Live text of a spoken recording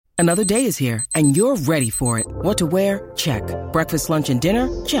Another day is here, and you're ready for it. What to wear? Check. Breakfast, lunch, and dinner?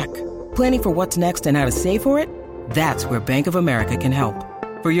 Check. Planning for what's next and how to save for it? That's where Bank of America can help.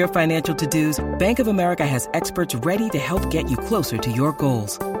 For your financial to-dos, Bank of America has experts ready to help get you closer to your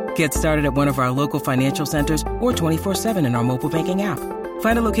goals. Get started at one of our local financial centers or 24/7 in our mobile banking app.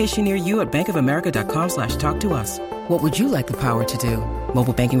 Find a location near you at bankofamerica.com/talktous. What would you like the power to do?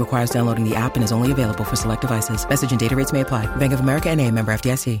 Mobile banking requires downloading the app and is only available for select devices. Message and data rates may apply. Bank of America N.A., member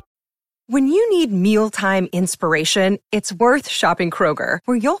FDIC. When you need mealtime inspiration, it's worth shopping Kroger,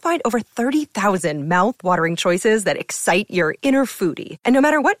 where you'll find over 30,000 mouth-watering choices that excite your inner foodie. And no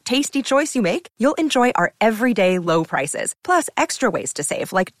matter what tasty choice you make, you'll enjoy our everyday low prices, plus extra ways to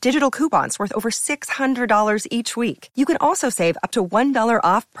save, like digital coupons worth over $600 each week. You can also save up to $1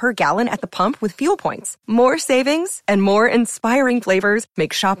 off per gallon at the pump with fuel points. More savings and more inspiring flavors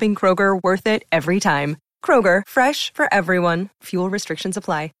make shopping Kroger worth it every time. Kroger, fresh for everyone. Fuel restrictions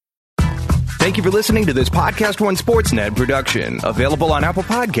apply. Thank you for listening to this Podcast One Sportsnet production, available on Apple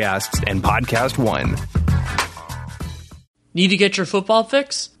Podcasts and Podcast One. Need to get your football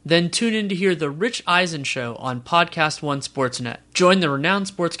fix? Then tune in to hear The Rich Eisen Show on Podcast One Sportsnet. Join the renowned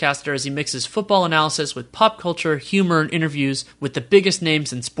sportscaster as he mixes football analysis with pop culture, humor, and interviews with the biggest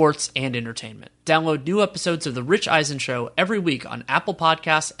names in sports and entertainment. Download new episodes of The Rich Eisen Show every week on Apple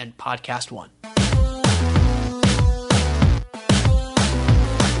Podcasts and Podcast One.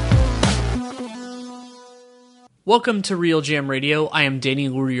 Welcome to Real Jam Radio. I am Danny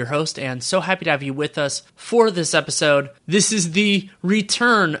Lurie, your host, and so happy to have you with us for this episode. This is the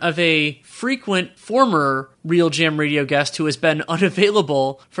return of a frequent former Real Jam Radio guest who has been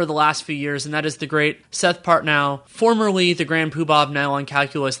unavailable for the last few years, and that is the great Seth Partnow, formerly the Grand Poobah of Nylon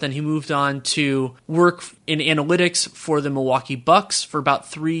Calculus. Then he moved on to work in analytics for the Milwaukee Bucks for about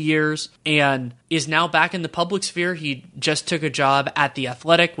 3 years, and is now back in the public sphere. He just took a job at The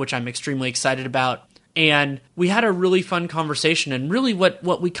Athletic, which I'm extremely excited about. And we had a really fun conversation, and really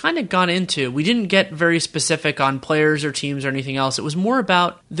what we kind of got into, we didn't get very specific on players or teams or anything else. It was more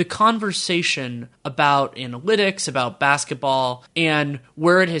about the conversation about analytics, about basketball, and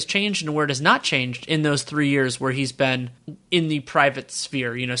where it has changed and where it has not changed in those 3 years where he's been in the private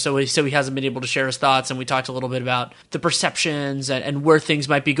sphere, so he hasn't been able to share his thoughts, and we talked a little bit about the perceptions and where things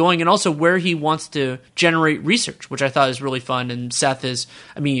might be going, and also where he wants to generate research, which I thought is really fun. And Seth is,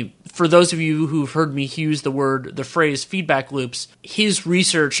 for those of you who've heard me use the phrase feedback loops, his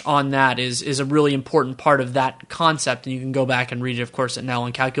research on that is a really important part of that concept, and you can go back and read it, of course, at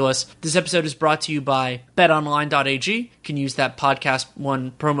Nylon Calculus. This episode is brought to you by betonline.ag. You can use that Podcast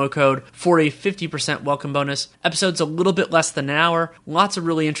One promo code for a 50% welcome bonus. Episode's a little bit less than an hour. Lots of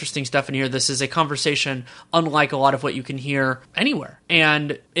really interesting stuff in here. This is a conversation unlike a lot of what you can hear anywhere,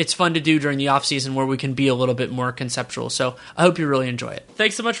 and it's fun to do during the off season where we can be a little bit more conceptual. So I hope you really enjoy it.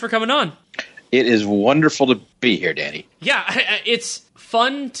 Thanks so much for coming on. It is wonderful to be here, Danny. Yeah, it's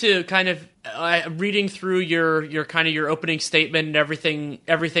fun to kind of reading through your kind of your opening statement and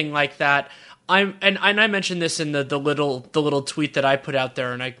everything like that. I mentioned this in the little tweet that I put out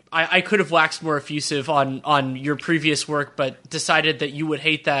there, and I could have waxed more effusive on your previous work, but decided that you would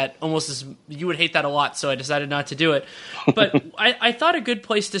hate that a lot, so I decided not to do it. But I thought a good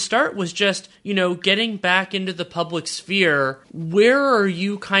place to start was just getting back into the public sphere. Where are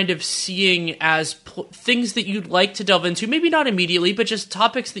you kind of seeing as things that you'd like to delve into? Maybe not immediately, but just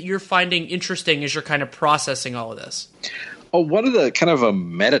topics that you're finding interesting as you're kind of processing all of this. Oh, one of the kind of a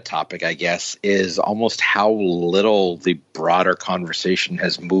meta topic, I guess, is almost how little the broader conversation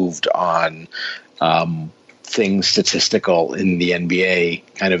has moved on things statistical in the NBA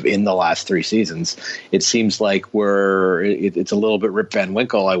kind of in the last 3 seasons. It seems like it's a little bit Rip Van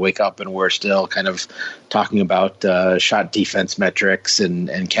Winkle. I wake up and we're still kind of talking about shot defense metrics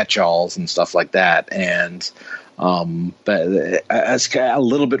and catch-alls and stuff like that. And but it's a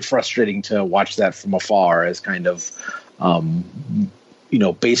little bit frustrating to watch that from afar as kind of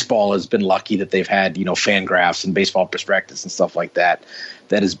baseball has been lucky that they've had, fan graphs and baseball prospectus and stuff like that.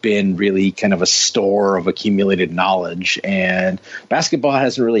 That has been really kind of a store of accumulated knowledge, and basketball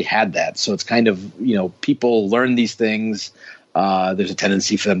hasn't really had that. So it's kind of, people learn these things. There's a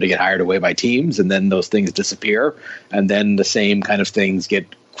tendency for them to get hired away by teams, and then those things disappear. And then the same kind of things get,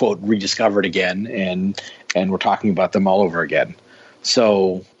 quote, rediscovered again. And we're talking about them all over again.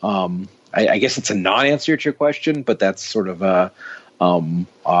 So, I guess it's a non-answer to your question, but that's sort of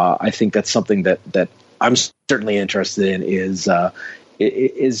I think that's something that I'm certainly interested in is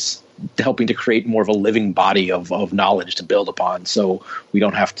helping to create more of a living body of knowledge to build upon, so we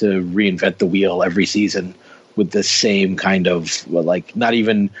don't have to reinvent the wheel every season with the same kind of, not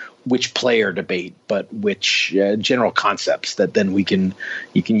even which player debate, but which general concepts that then you can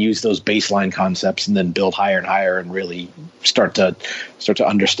use those baseline concepts and then build higher and higher and really start to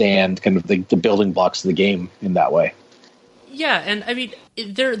understand kind of the building blocks of the game in that way. Yeah, and I mean,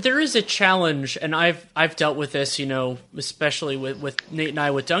 there is a challenge, and I've dealt with this, especially with Nate and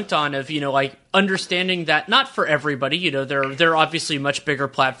I with Dunked On, of like understanding that not for everybody, there are obviously much bigger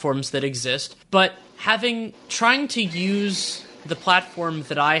platforms that exist, but trying to use the platform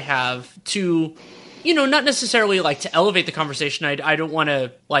that I have to, not necessarily like to elevate the conversation. I don't want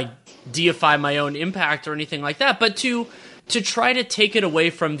to like deify my own impact or anything like that, but to try to take it away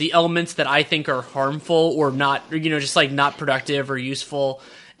from the elements that I think are harmful or not, just like not productive or useful.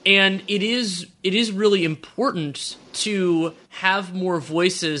 And it is really important to have more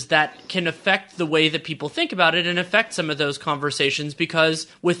voices that can affect the way that people think about it and affect some of those conversations, because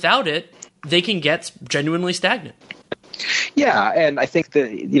without it, they can get genuinely stagnant. Yeah, and I think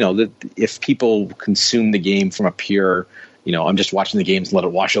that if people consume the game from a pure, I'm just watching the games and let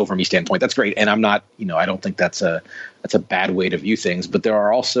it wash over me standpoint, that's great. And I'm not, I don't think that's a bad way to view things. But there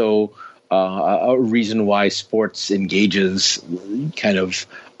are also a reason why sports engages kind of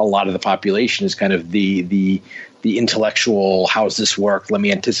a lot of the population is kind of the intellectual, how does this work? Let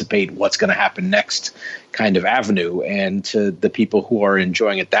me anticipate what's going to happen next kind of avenue. And to the people who are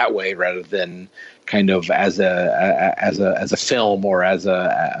enjoying it that way, rather than kind of as a film or as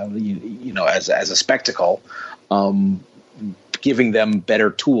a spectacle, giving them better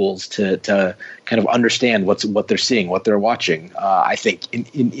tools to kind of understand what they're seeing, what they're watching, I think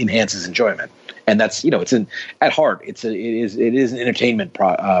enhances enjoyment. And that's, it's at heart, it is an entertainment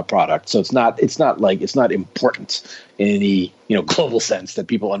product. So it's not important in any, global sense that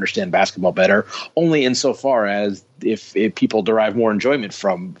people understand basketball better, only insofar as if people derive more enjoyment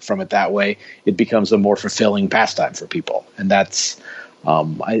from it that way, it becomes a more fulfilling pastime for people. And that's,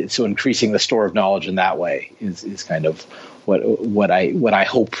 so increasing the store of knowledge in that way is kind of what I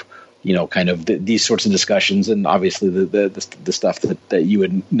hope, kind of these sorts of discussions, and obviously the stuff that you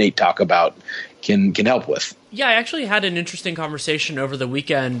and Nate talk about can help with. Yeah, I actually had an interesting conversation over the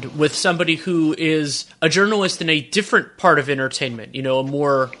weekend with somebody who is a journalist in a different part of entertainment, a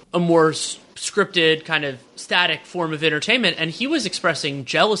more scripted, kind of static form of entertainment, and he was expressing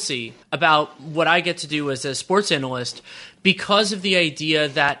jealousy about what I get to do as a sports analyst, because of the idea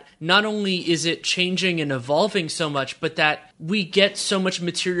that not only is it changing and evolving so much, but that we get so much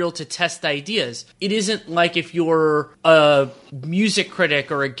material to test ideas. It isn't like if you're a music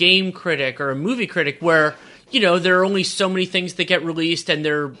critic or a game critic or a movie critic where, there are only so many things that get released and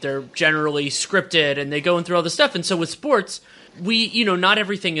they're generally scripted and they go through all this stuff. And so with sports, we, not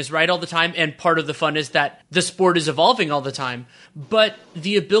everything is right all the time, and part of the fun is that the sport is evolving all the time. But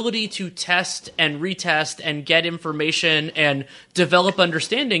the ability to test and retest and get information and develop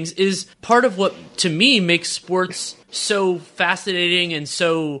understandings is part of what, to me, makes sports so fascinating and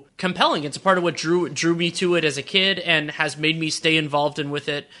so compelling. It's a part of what drew me to it as a kid and has made me stay involved with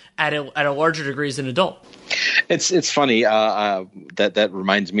it at a larger degree as an adult. It's funny that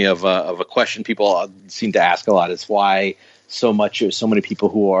reminds me of a question people seem to ask a lot, is why so many people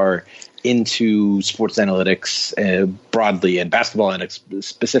who are into sports analytics broadly and basketball analytics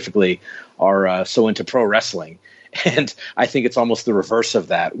specifically are so into pro wrestling. And I think it's almost the reverse of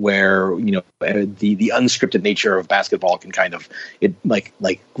that, where the unscripted nature of basketball can kind of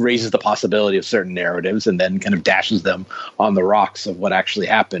raises the possibility of certain narratives and then kind of dashes them on the rocks of what actually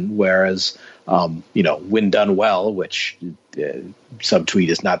happened. Whereas when done well, which subtweet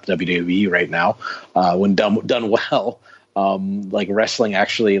is not the WWE right now, when done well, wrestling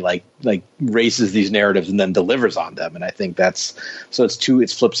actually raises these narratives and then delivers on them. And I think it's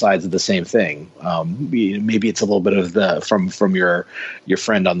flip sides of the same thing. Maybe it's a little bit of from your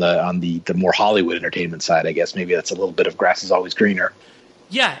friend on the more Hollywood entertainment side, I guess. Maybe that's a little bit of grass is always greener.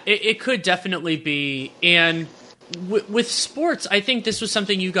 Yeah, it could definitely be. And with sports, I think this was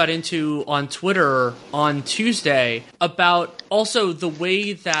something you got into on Twitter on Tuesday about also the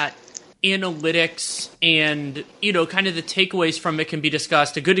way that analytics and, kind of the takeaways from it can be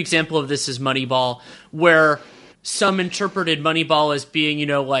discussed. A good example of this is Moneyball, where some interpreted Moneyball as being,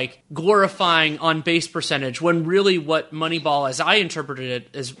 glorifying on base percentage, when really what Moneyball, as I interpreted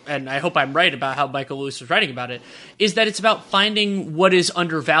it, is, and I hope I'm right about how Michael Lewis was writing about it, is that it's about finding what is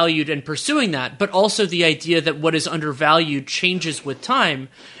undervalued and pursuing that, but also the idea that what is undervalued changes with time,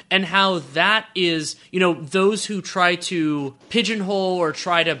 and how that is, those who try to pigeonhole or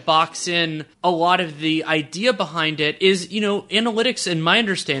try to box in a lot of the idea behind it is, analytics, in my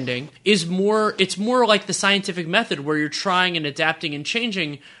understanding, it's more like the scientific method where you're trying and adapting and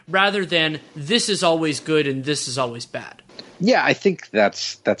changing rather than this is always good and this is always bad. Yeah, I think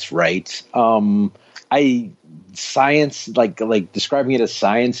that's right. Science, like describing it as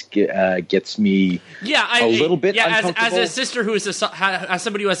science, gets me a little bit uncomfortable. As a sister who is as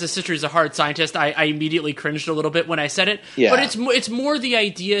somebody who has a sister who's a hard scientist, I immediately cringed a little bit when I said it. Yeah. But it's more the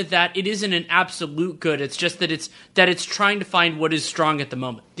idea that it isn't an absolute good. It's just that it's trying to find what is strong at the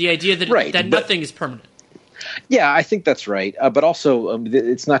moment. The idea that nothing is permanent. Yeah, I think that's right. But also,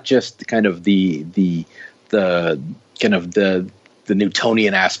 it's not just kind of the kind of the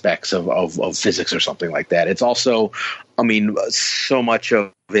Newtonian aspects of physics or something like that. It's also, I mean, so much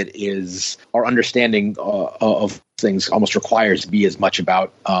of it is our understanding of things almost requires to be as much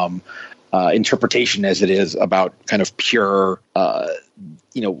about interpretation as it is about kind of pure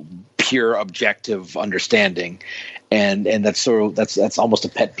objective understanding. And that's that's almost a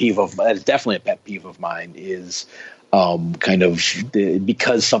pet peeve that's definitely a pet peeve of mine is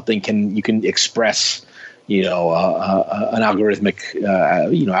because something you can express an algorithmic,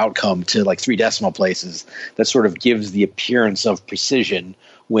 outcome to like 3 decimal places that sort of gives the appearance of precision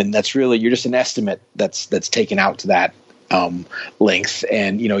when that's really, you're just an estimate that's taken out to that length.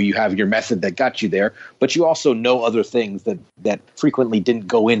 And, you have your method that got you there, but you also know other things that frequently didn't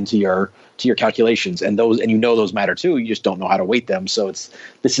go into your calculations, and those matter too. You just don't know how to weight them. So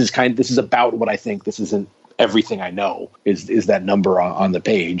this is about what I think. This isn't everything I know is that number on the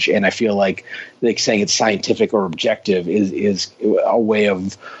page. And I feel like saying it's scientific or objective is a way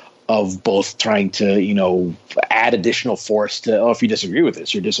of both trying to, add additional force to, if you disagree with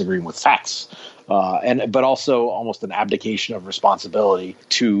this, you're disagreeing with facts. But also almost an abdication of responsibility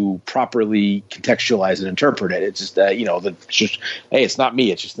to properly contextualize and interpret it. It's just that, hey, it's not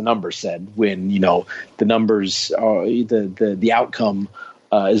me. It's just the numbers said. When, the numbers, the outcome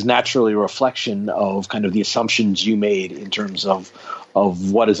is naturally a reflection of kind of the assumptions you made in terms of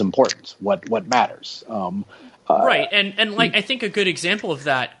what is important, what matters. Right, and like I think a good example of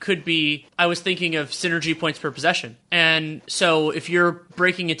that could be, I was thinking of synergy points per possession, and so if you're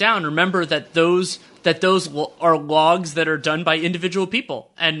breaking it down, remember that those are logs that are done by individual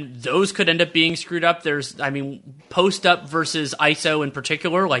people, and those could end up being screwed up. Post up versus ISO in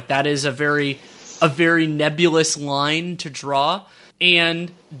particular, like that is a very nebulous line to draw.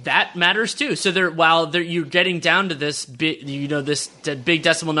 And that matters too. So you're getting down to this big, this big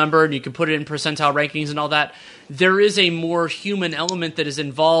decimal number, and you can put it in percentile rankings and all that, there is a more human element that is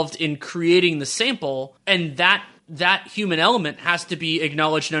involved in creating the sample, and that human element has to be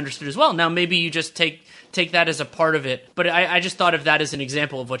acknowledged and understood as well. Now, maybe you just take that as a part of it, but I just thought of that as an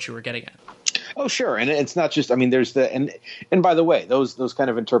example of what you were getting at. Oh, sure. And it's not just, there's and by the way, those kind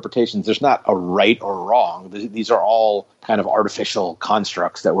of interpretations, there's not a right or wrong. These are all kind of artificial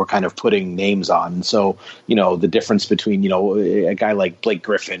constructs that we're kind of putting names on. So, the difference between, a guy like Blake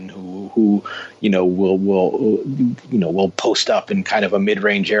Griffin who will post up in kind of a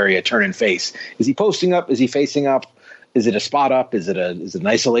mid-range area, turn and face. Is he posting up? Is he facing up? Is it a spot up? Is it an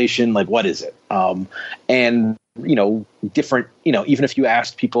isolation? Like, what is it? And different, even if you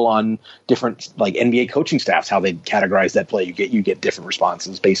asked people on different like NBA coaching staffs how they categorize that play, you get different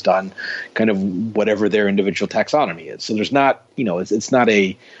responses based on kind of whatever their individual taxonomy is. So there's not,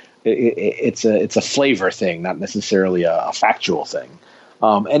 it's a flavor thing, not necessarily a factual thing.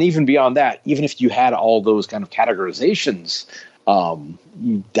 And even beyond that, even if you had all those kind of categorizations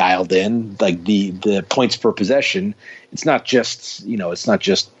you dialed in, like the points per possession, it's not just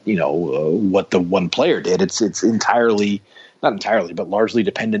what the one player did. It's entirely, not entirely, but largely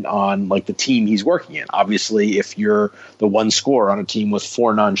dependent on like the team he's working in. Obviously, if you're the one scorer on a team with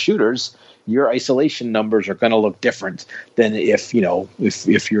 4 non-shooters, your isolation numbers are going to look different than if you're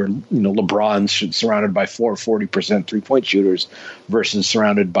LeBron surrounded by 4 40% 3-point shooters versus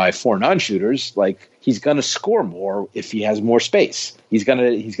surrounded by 4 non-shooters. Like, he's going to score more if he has more space. He's going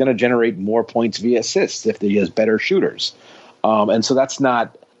to generate more points via assists if he has better shooters. And so that's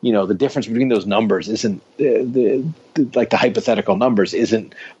not, the difference between those numbers isn't the hypothetical numbers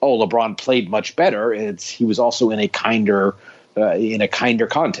isn't, LeBron played much better. He was also in a kinder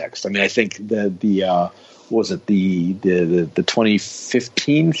context. I think the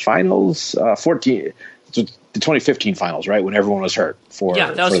 2015 finals, the 2015 finals, right? When everyone was hurt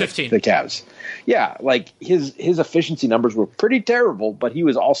that was 15. The Cavs. Yeah. Like his efficiency numbers were pretty terrible, but he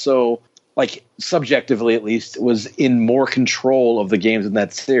was also, like, subjectively at least, was in more control of the games in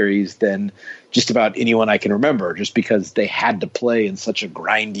that series than just about anyone I can remember, just because they had to play in such a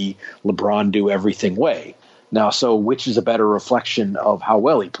grindy LeBron do everything way. Now, so which is a better reflection of how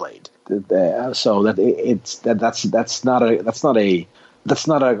well he played? So that's not a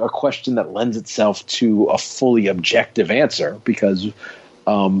question that lends itself to a fully objective answer, because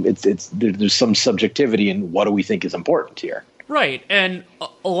there's some subjectivity in what do we think is important here. Right, and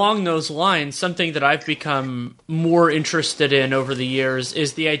along those lines, something that I've become more interested in over the years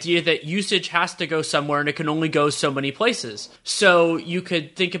is the idea that usage has to go somewhere and it can only go so many places. So you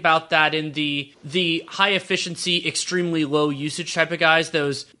could think about that in the high efficiency, extremely low usage type of guys,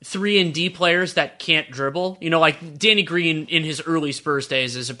 those 3-and-D players that can't dribble. You know, like Danny Green in his early Spurs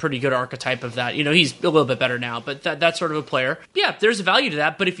days is a pretty good archetype of that. You know, he's a little bit better now, but that sort of a player. Yeah, there's a value to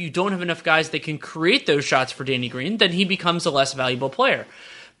that, but if you don't have enough guys that can create those shots for Danny Green, then he becomes a less valuable player.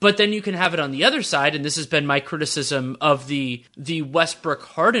 But then you can have it on the other side, and this has been my criticism of the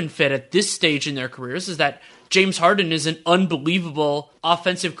Westbrook-Harden fit at this stage in their careers, is that James Harden is an unbelievable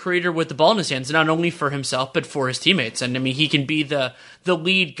offensive creator with the ball in his hands, not only for himself, but for his teammates. And I mean, he can be the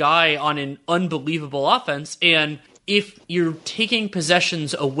lead guy on an unbelievable offense, and if you're taking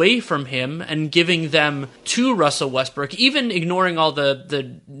possessions away from him and giving them to Russell Westbrook, even ignoring all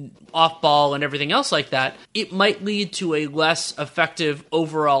the off-ball and everything else like that, it might lead to a less effective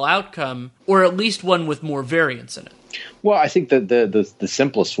overall outcome, or at least one with more variance in it. Well, I think that the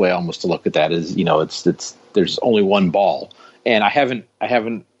simplest way almost to look at that is, you know, it's there's only one ball, and I haven't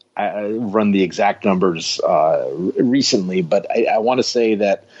run the exact numbers recently, but I want to say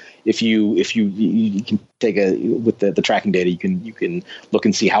that if you can take with the tracking data, you can look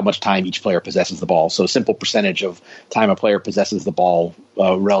and see how much time each player possesses the ball. So a simple percentage of time a player possesses the ball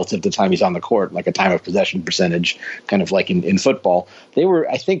relative to time he's on the court, like a time of possession percentage, kind of like in football. They were,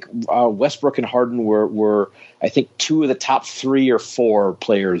 I think, Westbrook and Harden were I think two of the top 3 or 4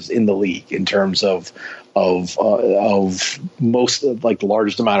 players in the league in terms of most, like, the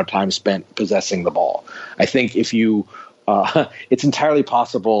largest amount of time spent possessing the ball. I think if you it's entirely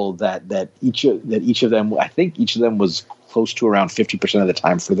possible that each of them, I think each of them was close to around 50% of the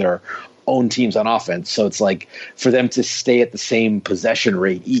time for their own teams on offense. So it's like for them to stay at the same possession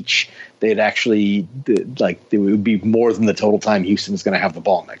rate each, they'd actually it would be more than the total time Houston's going to have the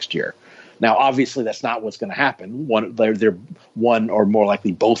ball next year. Now, obviously, that's not what's going to happen. They're one or more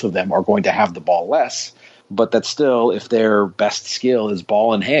likely both of them are going to have the ball less. But that's still, if their best skill is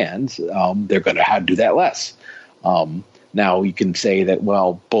ball in hand, they're going to do that less. Now, you can say that,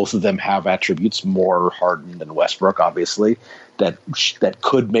 well, both of them have attributes, more Harden than Westbrook, obviously, that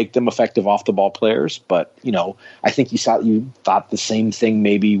could make them effective off-the-ball players. But, you know, I think you thought the same thing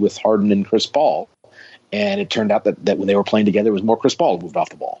maybe with Harden and Chris Paul. And it turned out that when they were playing together, it was more Chris Paul who moved off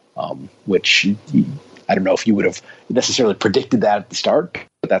the ball, which I don't know if you would have necessarily predicted that at the start,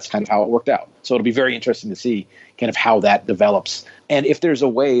 but that's kind of how it worked out. So it'll be very interesting to see kind of how that develops. And if there's a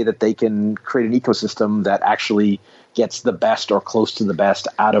way that they can create an ecosystem that actually gets the best or close to the best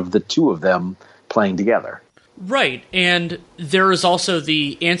out of the two of them playing together. Right, and there is also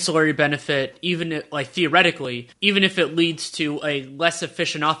the ancillary benefit, even theoretically, even if it leads to a less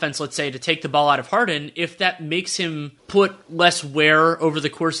efficient offense, let's say, to take the ball out of Harden, if that makes him put less wear over the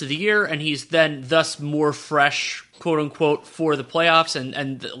course of the year, and he's then thus more fresh, quote unquote, for the playoffs,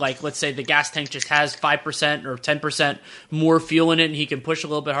 and like, let's say the gas tank just has 5% or 10% more fuel in it and he can push a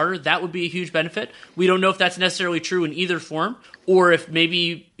little bit harder, that would be a huge benefit. We don't know if that's necessarily true in either form, or if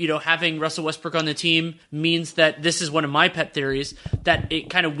maybe, you know, having Russell Westbrook on the team means that, this is one of my pet theories, that it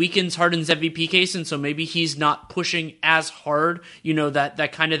kind of weakens Harden's MVP case, and so maybe he's not pushing as hard, you know,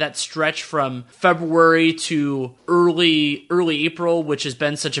 that kind of that stretch from February to early April, which has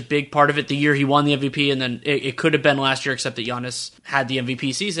been such a big part of it, the year he won the MVP, and then it could have been last year, except that Giannis had the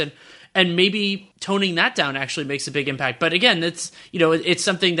MVP season. And maybe toning that down actually makes a big impact. But again, it's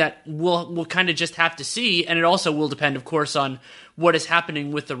something that we'll kind of just have to see, and it also will depend, of course, on what is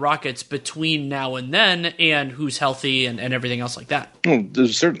happening with the Rockets between now and then, and who's healthy and everything else like that.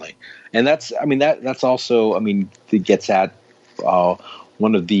 Certainly, and that's also, it gets at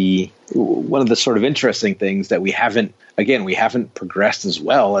one of the sort of interesting things that we haven't progressed as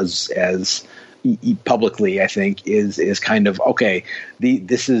well as publicly, I think, is kind of, okay,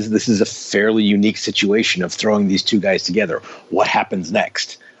 this is a fairly unique situation of throwing these two guys together. What happens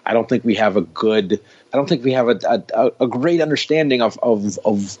next? I don't think we have a great understanding of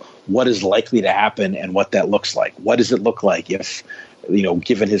what is likely to happen and what that looks like. What does it look like if, you know,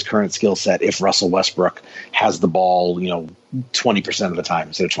 given his current skill set, if Russell Westbrook has the ball, you know, 20% of the time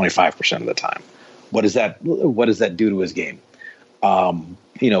instead of 25% of the time? What does that do to his game?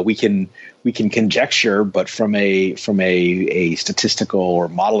 You know, we can conjecture, but from a statistical or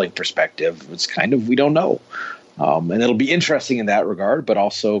modeling perspective, it's kind of, we don't know. And it'll be interesting in that regard, but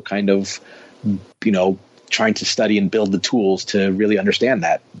also kind of, you know, trying to study and build the tools to really understand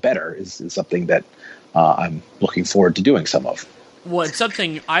that better is something that I'm looking forward to doing some of. Well, it's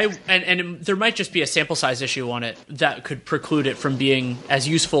something and there might just be a sample size issue on it that could preclude it from being as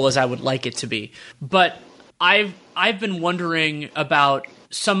useful as I would like it to be. But I've been wondering about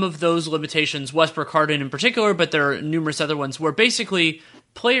some of those limitations, Westbrook, Harden in particular, but there are numerous other ones where basically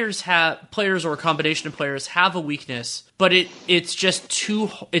players or a combination of players have a weakness, but it's just too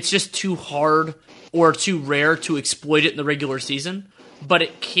hard or too rare to exploit it in the regular season. But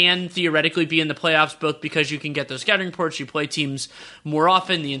it can theoretically be in the playoffs, both because you can get those scouting reports, you play teams more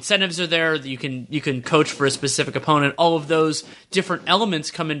often, the incentives are there, you can coach for a specific opponent. All of those different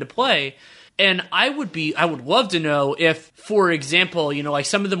elements come into play. And I would love to know if, for example, like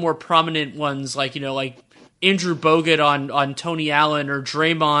some of the more prominent ones, like Andrew Bogut on Tony Allen or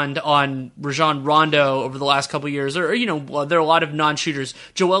Draymond on Rajon Rondo over the last couple of years, or there are a lot of non-shooters.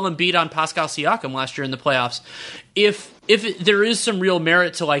 Joel Embiid on Pascal Siakam last year in the playoffs. If there is some real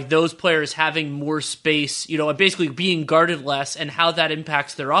merit to like those players having more space, basically being guarded less, and how that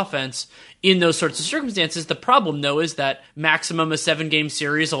impacts their offense in those sorts of circumstances. The problem, though, is that maximum a 7-game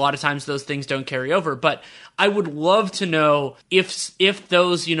series, a lot of times those things don't carry over. But I would love to know if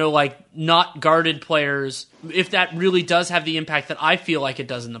those, not guarded players, if that really does have the impact that I feel like it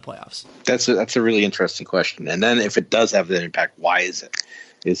does in the playoffs. That's a really interesting question. And then if it does have that impact, why is it?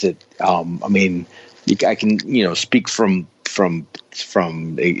 Is it? I can speak from a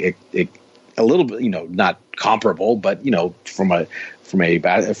little bit, not comparable, but from a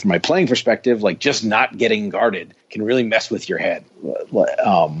playing perspective, like just not getting guarded can really mess with your head.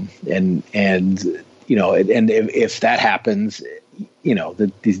 And if that happens,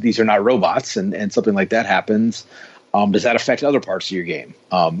 these are not robots, and something like that happens, does that affect other parts of your game?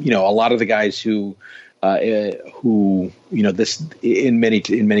 A lot of the guys who this in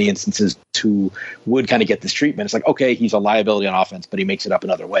many instances who would kind of get this treatment. It's like, okay, he's a liability on offense, but he makes it up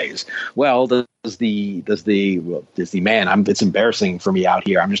in other ways. Well, does the man, it's embarrassing for me out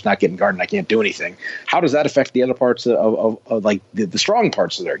here. I'm just not getting guarded. I can't do anything. How does that affect the other parts of like the strong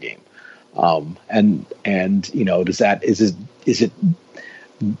parts of their game?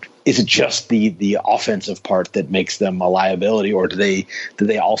 Is it just the offensive part that makes them a liability, or do they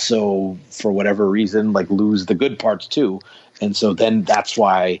also, for whatever reason, like lose the good parts too? And so then that's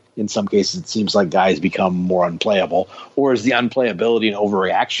why in some cases it seems like guys become more unplayable. Or is the unplayability an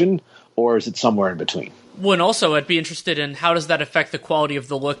overreaction, or is it somewhere in between? Well, and also I'd be interested in how does that affect the quality of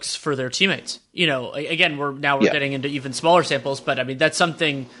the looks for their teammates? Again, we're getting into even smaller samples, but I mean, that's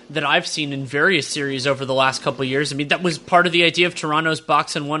something that I've seen in various series over the last couple of years. I mean, that was part of the idea of Toronto's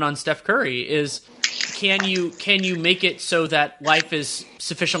box and one on Steph Curry is, can you make it so that life is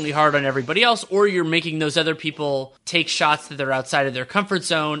sufficiently hard on everybody else, or you're making those other people take shots that are outside of their comfort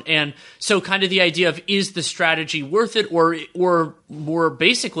zone? And so kind of the idea of, is the strategy worth it, or more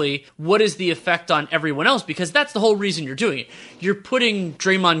basically, what is the effect on everyone else? Because that's the whole reason you're doing it. You're putting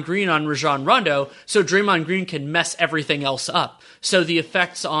Draymond Green on Rajon Rondo so Draymond Green can mess everything else up. So the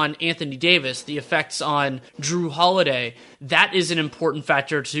effects on Anthony Davis, the effects on Drew Holiday, that is an important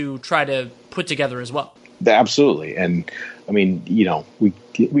factor to try to put together as well. Absolutely. And I mean,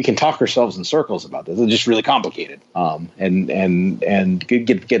 we can talk ourselves in circles about this. It's just really complicated. And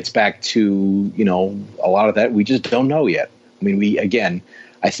it gets back to, a lot of that we just don't know yet. I mean,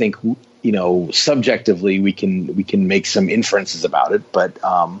 I think, subjectively we can make some inferences about it, but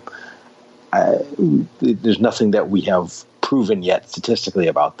there's nothing that we have proven yet statistically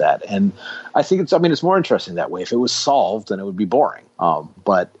about that. And I think it's more interesting that way. If it was solved, then it would be boring.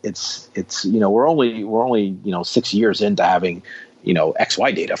 But it's we're only 6 years into having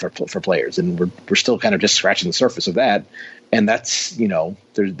XY data for players, and we're still kind of just scratching the surface of that. And that's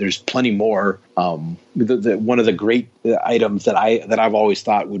there's plenty more. One of the great items that I've always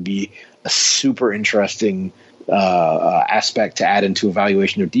thought would be a super interesting aspect to add into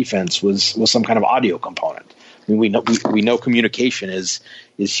evaluation of defense was some kind of audio component. I mean, we know communication is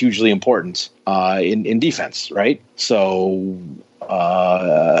hugely important in defense, right? So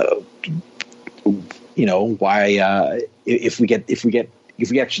why if we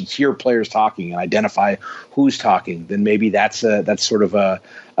actually hear players talking and identify who's talking, then maybe that's sort of a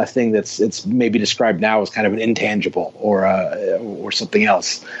thing it's maybe described now as kind of an intangible or something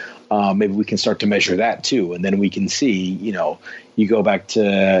else. Maybe we can start to measure that too, and then we can see. You go back to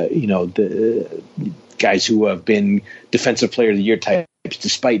the guys who have been defensive player of the year types,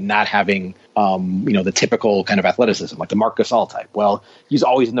 despite not having the typical kind of athleticism, like the Marc Gasol type. Well, he's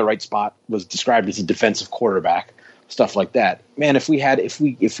always in the right spot. Was described as a defensive quarterback, stuff like that. Man, if we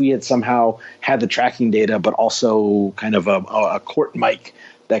had somehow had the tracking data, but also kind of a court mic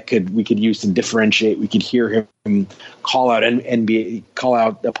that we could use to differentiate. We could hear him call out call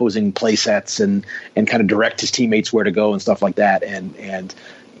out opposing play sets and kind of direct his teammates where to go and stuff like that, and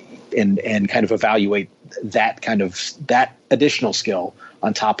kind of evaluate that additional skill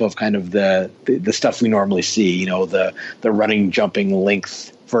on top of kind of the stuff we normally see, the running, jumping,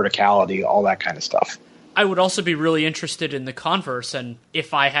 length, verticality, all that kind of stuff. I would also be really interested in the converse, and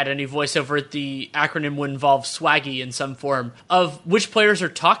if I had any voiceover, the acronym would involve swaggy in some form, of which players are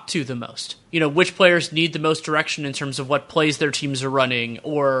talked to the most. Which players need the most direction in terms of what plays their teams are running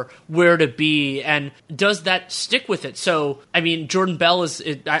or where to be, and does that stick with it? So, Jordan Bell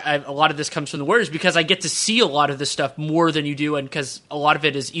a lot of this comes from the Warriors because I get to see a lot of this stuff more than you do, and because a lot of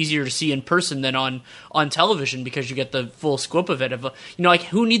it is easier to see in person than on television because you get the full scope of it.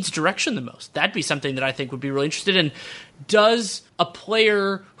 Who needs direction the most? That'd be something that I think would be really interested in. Does a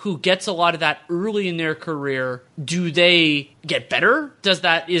player who gets a lot of that early in their career, do they get better? Is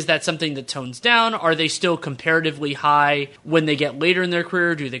that something that tones down? Are they still comparatively high when they get later in their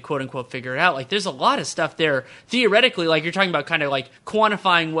career? Do they quote unquote figure it out? There's a lot of stuff there. Theoretically, you're talking about kind of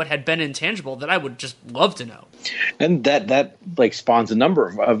quantifying what had been intangible that I would just love to know. And that spawns a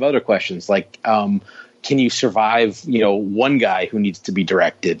number of other questions. Can you survive, one guy who needs to be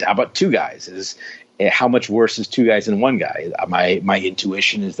directed? How about two guys? How much worse is two guys than one guy? My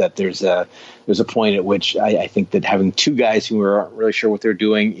intuition is that there's a point at which I think that having two guys who aren't really sure what they're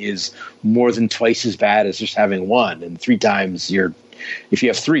doing is more than twice as bad as just having one. And three times if you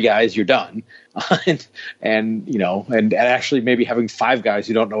have three guys, you're done. and actually maybe having five guys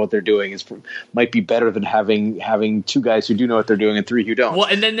who don't know what they're doing might be better than having two guys who do know what they're doing and three who don't. Well,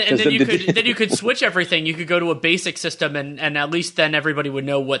 and then you could switch everything. You could go to a basic system, and at least then everybody would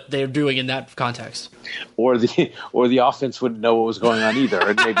know what they're doing in that context. Or the offense wouldn't know what was going on either,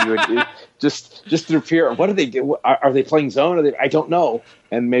 and maybe you would just through fear. What do they do? Are they playing zone? I don't know,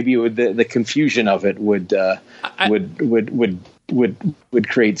 and maybe the confusion of it would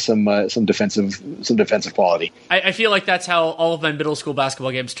create some defensive quality. I feel like that's how all of my middle school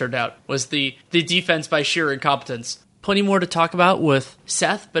basketball games turned out, was the defense by sheer incompetence. Plenty more to talk about with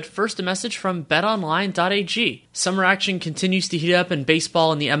Seth, but first a message from betonline.ag. Summer action continues to heat up in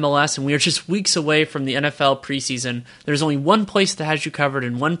baseball and the MLS, and we are just weeks away from the NFL preseason. There's only one place that has you covered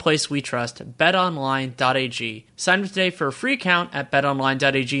and one place we trust, betonline.ag. Sign up today for a free account at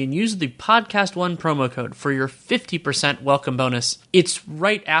betonline.ag and use the Podcast1 promo code for your 50% welcome bonus. It's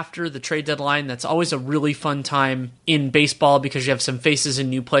right after the trade deadline. That's always a really fun time in baseball because you have some faces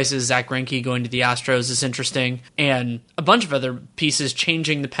in new places. Zach Greinke going to the Astros is interesting, and a bunch of other pieces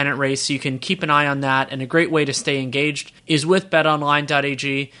changing the pennant race, so you can keep an eye on that. And a great way to stay engaged is with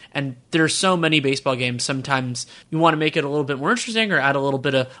betonline.ag, and there are so many baseball games. Sometimes you want to make it a little bit more interesting or add a little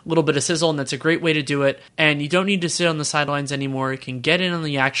bit of sizzle, and that's a great way to do it. And you don't need to sit on the sidelines anymore. You can get in on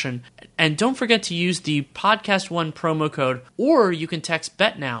the action. And don't forget to use the Podcast1 promo code, or you can text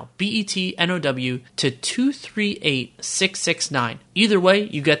BETNOW, BETNOW, to 238669. Either way,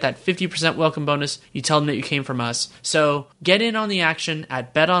 you get that 50% welcome bonus. You tell them that you came from us. So get in on the action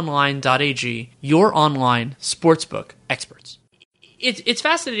at betonline.ag, your online sportsbook experts. It's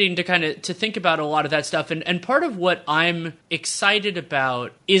fascinating to think about a lot of that stuff, and part of what I'm excited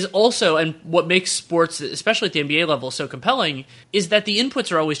about is also, and what makes sports, especially at the NBA level, so compelling, is that the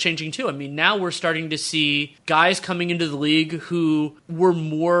inputs are always changing too. Now we're starting to see guys coming into the league who were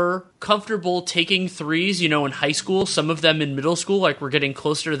more comfortable taking threes, in high school, some of them in middle school, we're getting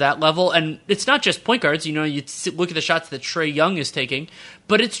closer to that level. And it's not just point guards, you look at the shots that Trae Young is taking,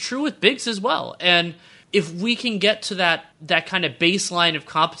 but it's true with bigs as well. And if we can get to that kind of baseline of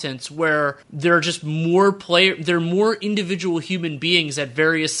competence where there are just more individual human beings at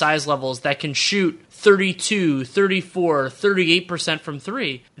various size levels that can shoot 32, 34, 38% from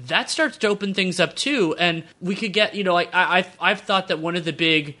three, that starts to open things up too. And we could get, I've thought that one of the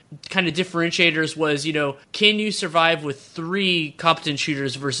big kind of differentiators was, can you survive with three competent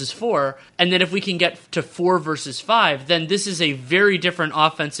shooters versus four? And then if we can get to 4 versus 5, then this is a very different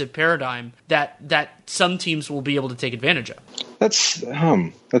offensive paradigm that some teams will be able to take advantage of. That's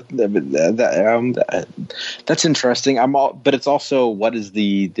interesting. But it's also, what is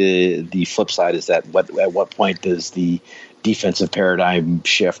the flip side? Is that at what point does the defensive paradigm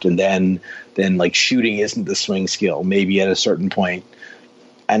shift, and then shooting isn't the swing skill? Maybe at a certain point,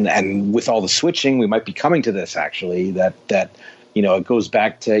 and with all the switching, we might be coming to this actually. That it goes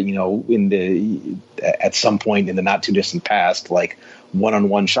back to at some point in the not too distant past,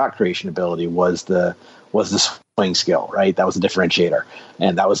 one-on-one shot creation ability was the swing skill, right? That was the differentiator,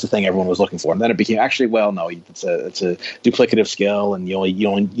 and that was the thing everyone was looking for. And then it became it's a duplicative skill, and you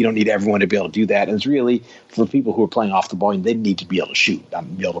don't need everyone to be able to do that. And it's really for people who are playing off the ball, they need to be able to shoot,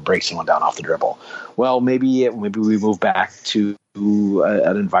 be able to break someone down off the dribble. Well, maybe we move back to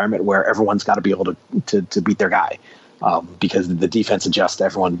an environment where everyone's got to be able to beat their guy, because the defense adjusts to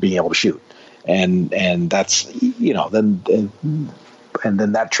everyone being able to shoot. and that's and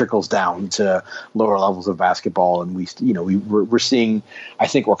then that trickles down to lower levels of basketball, and we're seeing. I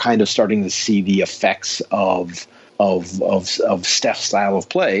think we're kind of starting to see the effects of Steph's style of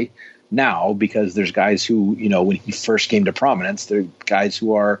play now, because there's guys who, when he first came to prominence, there are guys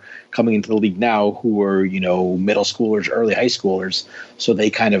who are coming into the league now who are, middle schoolers, early high schoolers. So they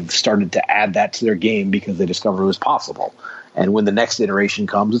kind of started to add that to their game because they discovered it was possible. And when the next iteration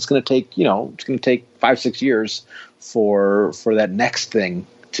comes, it's going to take 5-6 years for that next thing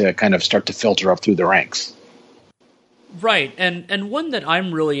to kind of start to filter up through the ranks. Right, and one that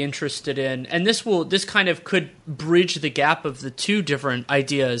I'm really interested in, and this kind of could bridge the gap of the two different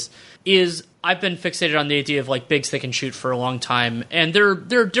ideas, is I've been fixated on the idea of like bigs that can shoot for a long time, and there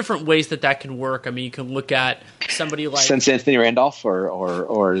are different ways that can work. I mean, you can look at somebody like since Anthony Randolph,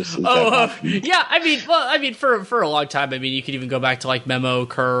 or is yeah. I mean, for a long time. I mean, you could even go back to like Memo,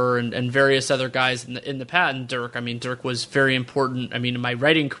 Kerr, and various other guys in the past. And Dirk. I mean, Dirk was very important. I mean, in my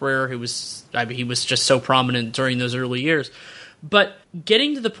writing career, he was just so prominent during those early years. But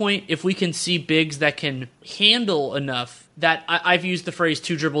getting to the point, if we can see bigs that can handle enough, that I've used the phrase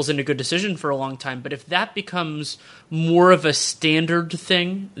 2 dribbles and a good decision for a long time, but if that becomes more of a standard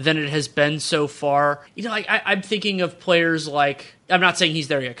thing than it has been so far, I'm thinking of players like, I'm not saying he's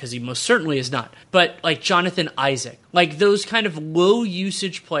there yet because he most certainly is not, but like Jonathan Isaac, like those kind of low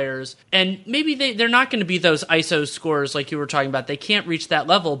usage players, and maybe they're not going to be those ISO scorers like you were talking about. They can't reach that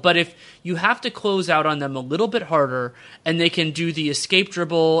level, but if you have to close out on them a little bit harder and they can do the escape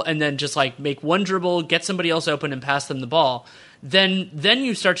dribble and then just like make one dribble, get somebody else open and pass them the ball, then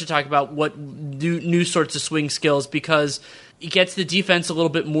you start to talk about what new sorts of swing skills, because it gets the defense a little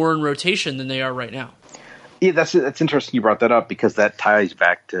bit more in rotation than they are right now. Yeah, that's interesting you brought that up, because that ties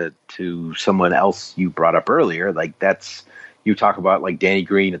back to someone else you brought up earlier. Like you talk about like Danny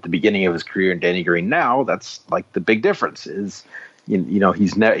Green at the beginning of his career and Danny Green now. That's like the big difference is,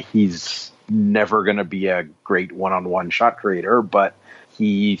 he's never going to be a great one-on-one shot creator, but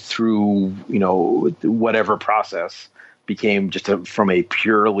he, through whatever process, became just from a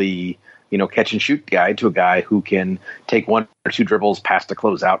purely catch and shoot guy to a guy who can take 1 or 2 dribbles, pass to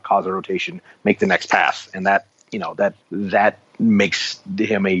close out, cause a rotation, make the next pass, and that makes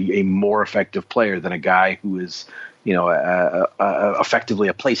him a more effective player than a guy who is effectively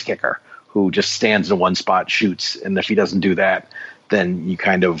a place kicker who just stands in one spot, shoots, and if he doesn't do that, then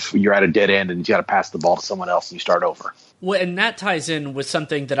you're at a dead end and you got to pass the ball to someone else and you start over. Well, and that ties in with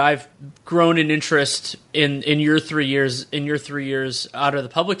something that I've grown in interest in your 3 years out of the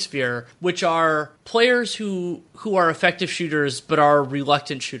public sphere, which are players who are effective shooters but are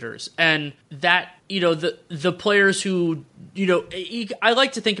reluctant shooters, and that the players who I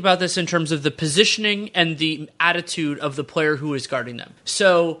like to think about this in terms of the positioning and the attitude of the player who is guarding them.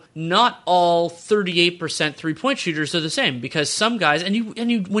 So not all 38% 3-point shooters are the same, because some guys, and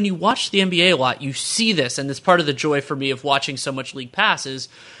you when you watch the NBA a lot, you see this, and it's part of the joy for me of watching so much league passes.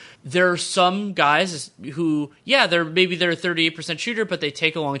 There are some guys who, they're a 38% shooter, but they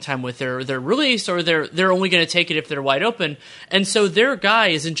take a long time with their release, or they're only going to take it if they're wide open. And so their guy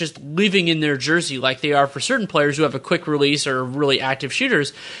isn't just living in their jersey like they are for certain players who have a quick release or really active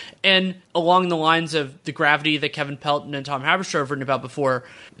shooters. And along the lines of the gravity that Kevin Pelton and Tom Haberstroh have written about before,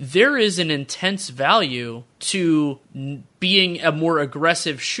 there is an intense value to being a more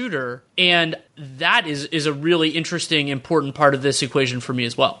aggressive shooter, and that is a really interesting, important part of this equation for me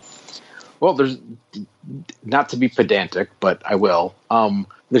as well. Well, there's, not to be pedantic, but I will.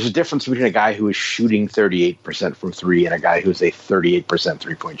 There's a difference between a guy who is shooting 38% from 3 and a guy who's a 38%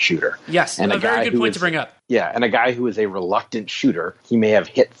 3-point shooter. Yes, and a very good point to bring up. Yeah, and a guy who is a reluctant shooter, he may have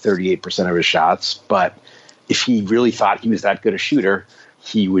hit 38% of his shots, but if he really thought he was that good a shooter,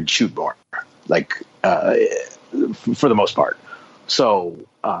 he would shoot more, for the most part. So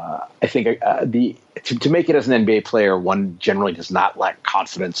I think to make it as an NBA player, one generally does not lack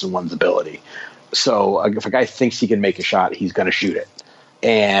confidence in one's ability. So if a guy thinks he can make a shot, he's going to shoot it.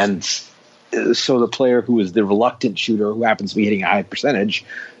 And so the player who is the reluctant shooter, who happens to be hitting a high percentage,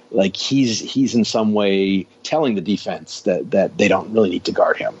 like he's in some way telling the defense that they don't really need to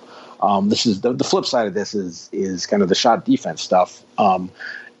guard him. This is the flip side of this is kind of the shot defense stuff.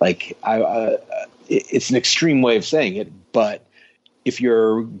 It's an extreme way of saying it, but if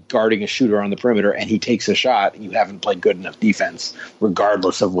you're guarding a shooter on the perimeter and he takes a shot, you haven't played good enough defense,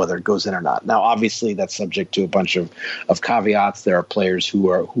 regardless of whether it goes in or not. Now, obviously, that's subject to a bunch of caveats. There are players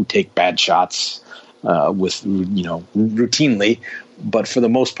who take bad shots routinely, but for the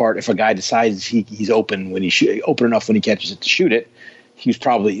most part, if a guy decides he's open open enough when he catches it to shoot it, he's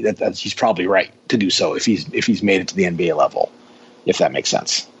probably right to do so if he's made it to the NBA level, if that makes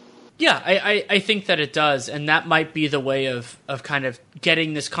sense. Yeah, I think that it does, and that might be the way of kind of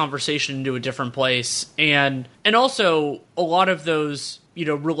getting this conversation into a different place. And also, a lot of those,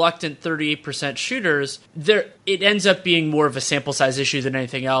 reluctant 38% shooters, it ends up being more of a sample size issue than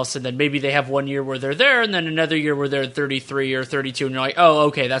anything else, and then maybe they have 1 year where they're there, and then another year where they're 33 or 32, and you're like, oh,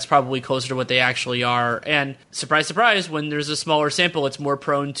 okay, that's probably closer to what they actually are. And surprise, surprise, when there's a smaller sample, it's more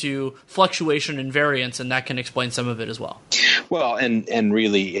prone to fluctuation and variance, and that can explain some of it as well. Well, and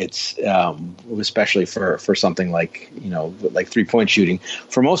really, it's especially for something like like 3-point shooting.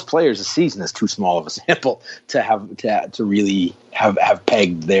 For most players, a season is too small of a sample to really have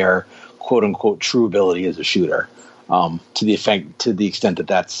pegged their quote unquote true ability as a shooter to the extent that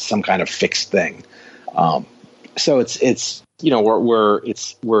that's some kind of fixed thing. So it's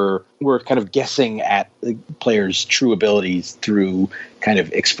we're kind of guessing at the players' true abilities through kind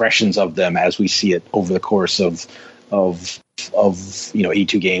of expressions of them as we see it over the course of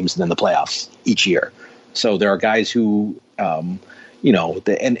 82 games and then the playoffs each year. So there are guys who and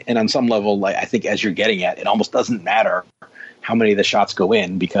on some level, I think as you're getting at, it almost doesn't matter how many of the shots go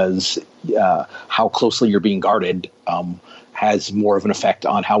in because how closely you're being guarded has more of an effect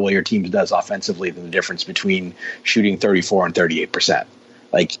on how well your team does offensively than the difference between shooting 34 and 38%.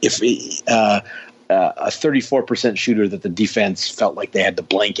 Like if a 34% shooter that the defense felt like they had to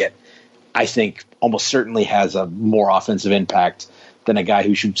blanket, I think almost certainly has a more offensive impact than a guy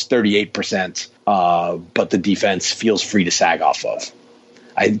who shoots 38%, but the defense feels free to sag off of.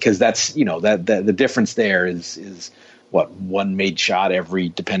 Because that's that the difference there is what, one made shot every,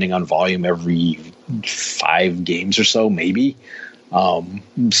 depending on volume, every 5 games or so, maybe.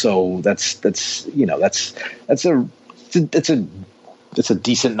 So that's a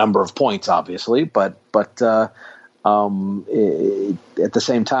decent number of points, obviously, but at the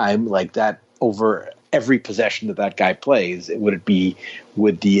same time, like that over every possession that guy plays, would it be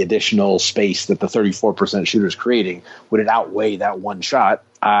with the additional space that the 34% shooter is creating? Would it outweigh that one shot?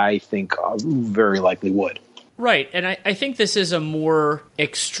 I think very likely would. Right, and I think this is a more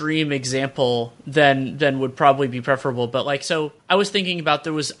extreme example than would probably be preferable. But so I was thinking about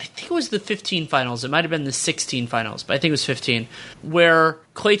I think it was the 15 finals. It might have been the 16 finals, but I think it was 15, where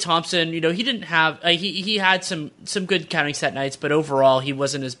Klay Thompson, he didn't have he had some good counting set nights, but overall he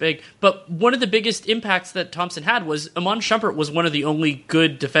wasn't as big. But one of the biggest impacts that Thompson had was Iman Shumpert was one of the only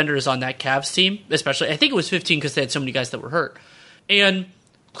good defenders on that Cavs team, especially. I think it was 15 because they had so many guys that were hurt. And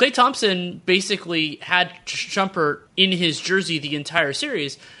Klay Thompson basically had Shumpert in his jersey the entire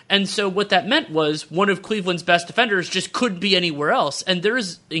series, and so what that meant was one of Cleveland's best defenders just couldn't be anywhere else, and there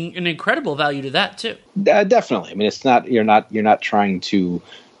is an incredible value to that too. Definitely. I mean, it's not you're not trying to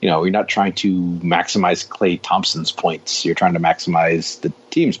maximize Klay Thompson's points. You're trying to maximize the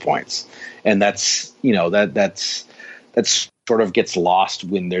team's points, and that's sort of gets lost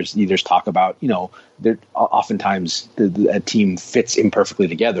when there's talk about, oftentimes a team fits imperfectly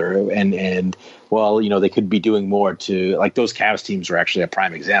together and they could be doing more to, like, those Cavs teams are actually a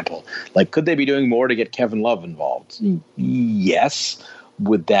prime example. Like, could they be doing more to get Kevin Love involved? Yes.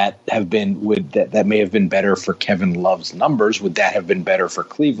 Would that have been, that may have been better for Kevin Love's numbers? Would that have been better for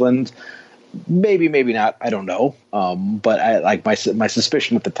Cleveland? Maybe, maybe not. I don't know. But my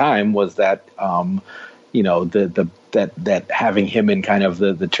suspicion at the time was that, that having him in kind of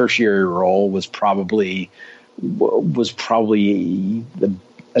the tertiary role was probably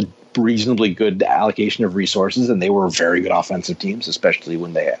a reasonably good allocation of resources, and they were very good offensive teams, especially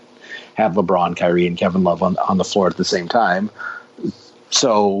when they had LeBron, Kyrie, and Kevin Love on the floor at the same time.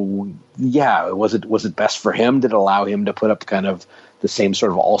 So yeah, was it best for him? Did it allow him to put up kind of the same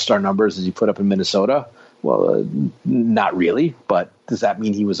sort of all-star numbers as he put up in Minnesota? Well, not really, but does that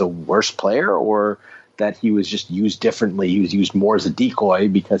mean he was a worse player, or that he was just used differently? He was used more as a decoy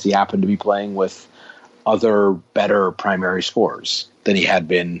because he happened to be playing with other better primary scorers than he had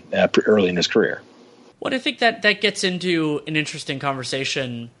been early in his career. Well, I think that gets into an interesting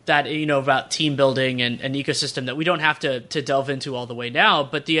conversation that, about team building and an ecosystem that we don't have to delve into all the way now,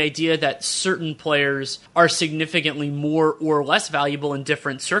 but the idea that certain players are significantly more or less valuable in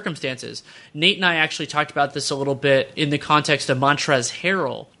different circumstances. Nate and I actually talked about this a little bit in the context of Montrezl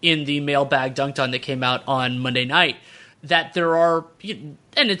Harrell in the Mailbag Dunked On that came out on Monday night, that there are, and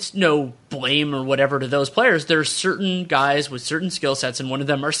it's no blame or whatever to those players, there are certain guys with certain skill sets, and one of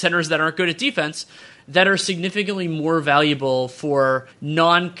them are centers that aren't good at defense, that are significantly more valuable for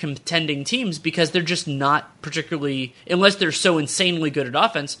non-contending teams because they're just not particularly, unless they're so insanely good at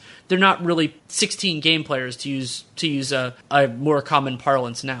offense, they're not really 16 game players, to use a more common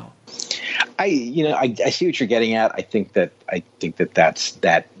parlance now. I see what you're getting at. I think that's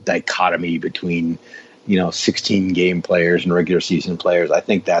that dichotomy between, 16 game players and regular season players. I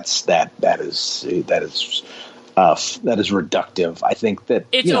think that is reductive. I think that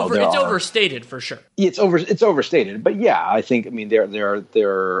it's overstated for sure. It's overstated, but yeah, I think there are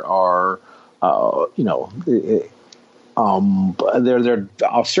there are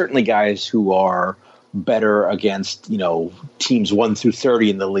certainly guys who are better against teams 1 through 30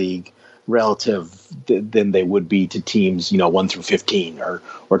 in the league relative than they would be to teams 1 through 15 or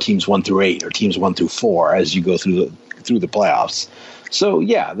teams 1 through 8 or teams 1 through 4 as you go through the playoffs. So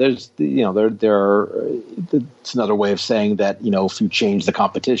yeah, there's it's another way of saying that if you change the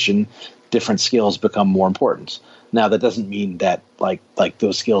competition, different skills become more important. Now that doesn't mean that like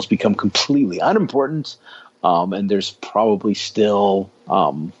those skills become completely unimportant. And there's probably still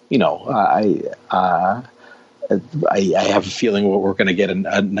I have a feeling we're going to get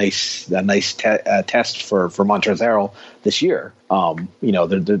a nice test for Montrezl Harrell this year.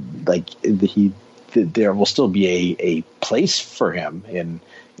 There will still be a place for him in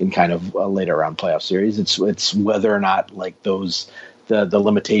kind of a later round playoff series. It's whether or not the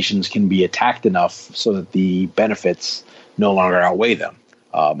limitations can be attacked enough so that the benefits no longer outweigh them.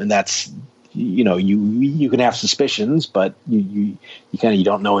 And that's you can have suspicions, but you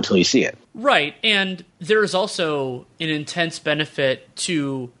don't know until you see it. Right, and there's also an intense benefit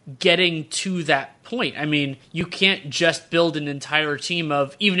to getting to that point. I mean, you can't just build an entire team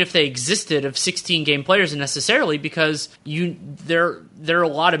of, even if they existed, of 16 game players necessarily, because there are a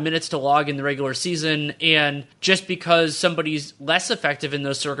lot of minutes to log in the regular season, and just because somebody's less effective in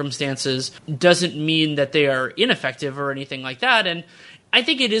those circumstances doesn't mean that they are ineffective or anything like that. And I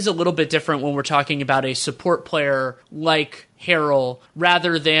think it is a little bit different when we're talking about a support player like Harrell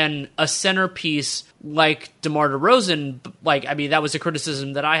rather than a centerpiece like DeMar DeRozan. That was a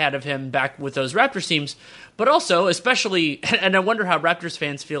criticism that I had of him back with those Raptors teams. But also, especially, and I wonder how Raptors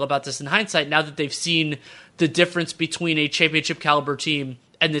fans feel about this in hindsight now that they've seen the difference between a championship caliber team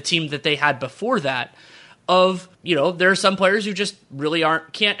and the team that they had before that. There are some players who just really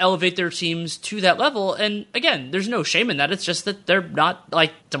can't elevate their teams to that level. And again, there's no shame in that. It's just that they're not,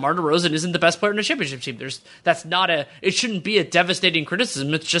 like, DeMar DeRozan isn't the best player in a championship team. It shouldn't be a devastating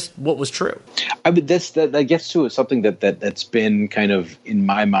criticism. It's just what was true. I mean, that gets to something that's been kind of in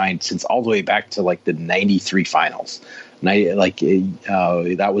my mind since all the way back to like the 93 finals.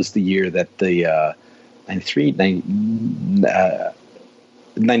 That was the year that the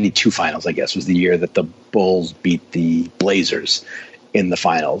 92 finals, I guess, was the year that the Bulls beat the Blazers in the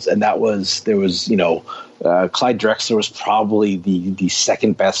finals. And Clyde Drexler was probably the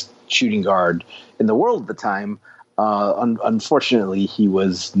second best shooting guard in the world at the time. Unfortunately, he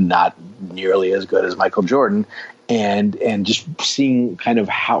was not nearly as good as Michael Jordan. And just seeing kind of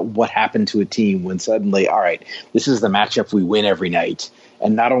what happened to a team when suddenly, all right, this is the matchup we win every night.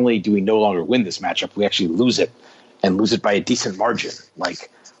 And not only do we no longer win this matchup, we actually lose it. And lose it by a decent margin.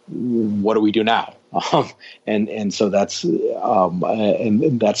 Like, what do we do now? And so that's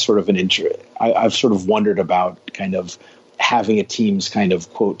and that's sort of an interest. I've sort of wondered about kind of having a team's kind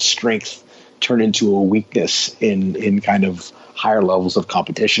of quote strength turn into a weakness in kind of higher levels of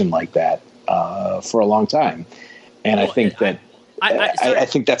competition like that for a long time. And I think that. I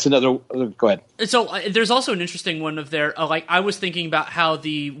think that's another. Go ahead. So there's also an interesting one of there. I was thinking about how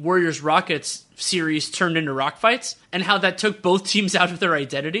the Warriors-Rockets series turned into rock fights and how that took both teams out of their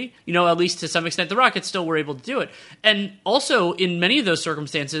identity. At least to some extent, the Rockets still were able to do it. And also, in many of those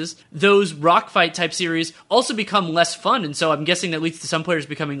circumstances, those rock fight type series also become less fun. And so I'm guessing that leads to some players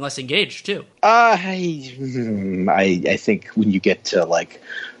becoming less engaged too. I think when you get to like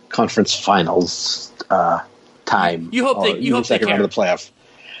conference finals. Time. You hope they second round of the playoff.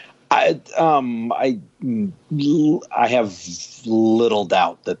 I have little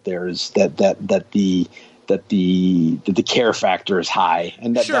doubt that there's that the care factor is high,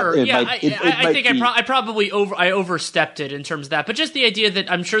 and that sure. I think be, I probably overstepped it in terms of that, but just the idea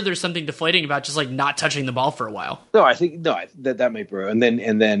that I'm sure there's something deflating about just like not touching the ball for a while. No, I think that may be, and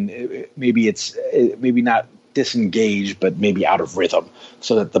then maybe it's maybe not disengaged, but maybe out of rhythm,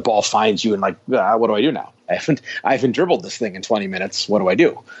 so that the ball finds you and like, what do I do now? I haven't dribbled this thing in 20 minutes. What do I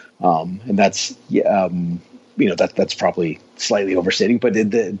do? And that's that's probably slightly overstating, but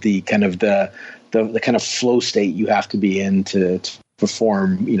the kind of the kind of flow state you have to be in to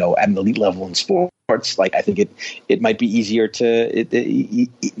perform, at an elite level in sports. Like I think it might be easier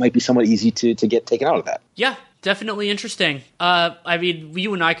it might be somewhat easy to get taken out of that. Yeah. Definitely interesting. I mean,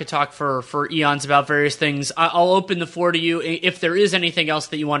 you and I could talk for eons about various things. I'll open the floor to you if there is anything else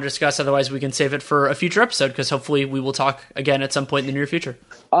that you want to discuss. Otherwise, we can save it for a future episode because hopefully we will talk again at some point in the near future.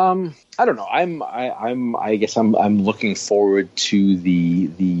 I don't know. I guess I'm looking forward to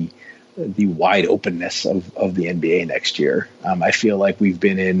the wide openness of the NBA next year. I feel like we've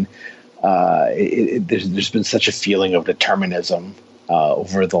been in there's been such a feeling of determinism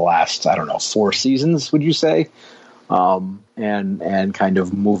over the last, I don't know, 4 seasons, would you say? And kind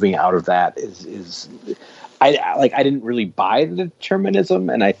of moving out of that is I didn't really buy the determinism,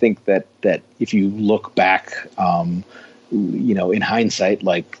 and I think that if you look back, in hindsight,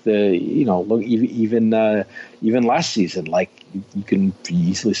 like even last season, like you can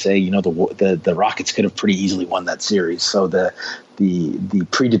easily say, the Rockets could have pretty easily won that series. So the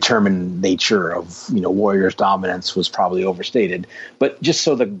predetermined nature of Warriors dominance was probably overstated. But just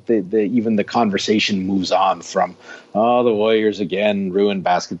so even the conversation moves on from the Warriors again ruined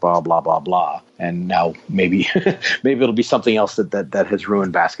basketball, blah blah blah, and now maybe it'll be something else that has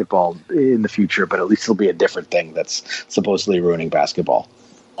ruined basketball in the future, but at least it'll be a different thing that's supposedly ruining basketball.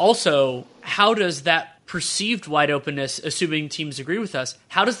 Also, how does that perceived wide openness, assuming teams agree with us,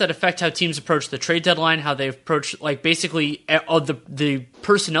 how does that affect how teams approach the trade deadline, how they approach basically the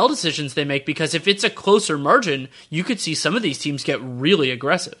personnel decisions they make? Because if it's a closer margin, you could see some of these teams get really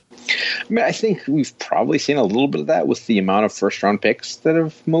aggressive. I mean, I think we've probably seen a little bit of that with the amount of first-round picks that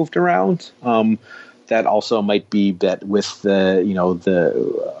have moved around. That also might be that with the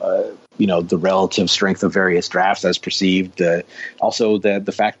relative strength of various drafts as perceived. Also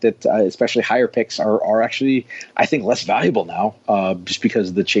the fact that especially higher picks are actually, I think, less valuable now just because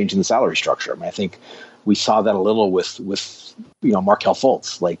of the change in the salary structure. I mean, I think we saw that a little with Markelle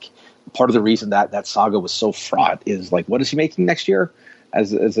Fultz. Like, part of the reason that saga was so fraught is, like, what is he making next year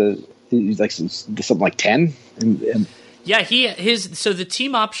as he's like something like 10 and yeah, so the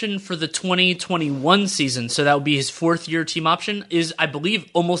team option for the 2021 season, so that would be his 4th year team option, is, I believe,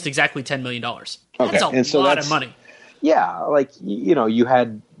 almost exactly $10 million. That's a lot of money. Yeah, like, you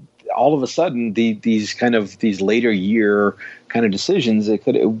had all of a sudden these later year kind of decisions. It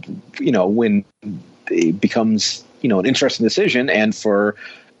could, when it becomes an interesting decision, and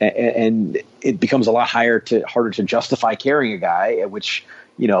it becomes a lot harder to justify carrying a guy, which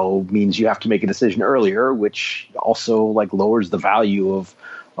means you have to make a decision earlier, which also like lowers the value of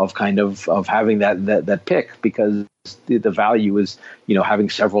having that pick, because the value is,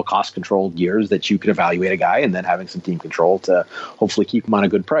 having several cost controlled years that you could evaluate a guy and then having some team control to hopefully keep him on a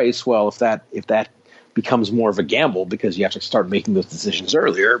good price. Well, if that becomes more of a gamble because you have to start making those decisions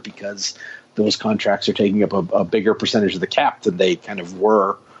earlier because those contracts are taking up a bigger percentage of the cap than they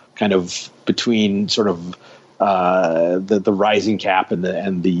were between sort of the rising cap and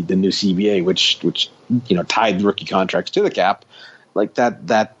the new CBA, which tied rookie contracts to the cap, like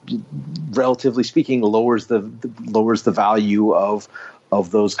that relatively speaking lowers the value of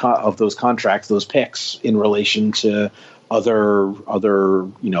those contracts, those picks, in relation to other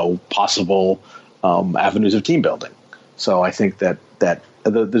possible avenues of team building. So I think that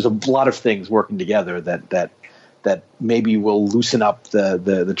there's a lot of things working together that maybe will loosen up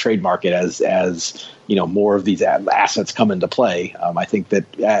the trade market as more of these assets come into play. I think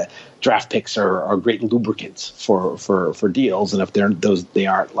that draft picks are great lubricants for deals, and if they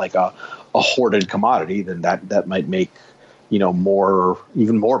aren't like a hoarded commodity, then that might make even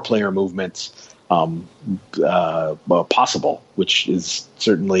more player movements possible, which is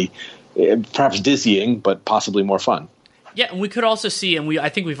certainly perhaps dizzying, but possibly more fun. Yeah, and we could also see, and I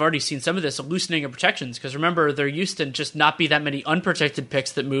think we've already seen some of this, a loosening of protections, because remember, there used to just not be that many unprotected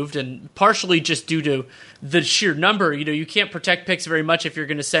picks that moved, and partially just due to the sheer number. You can't protect picks very much if you're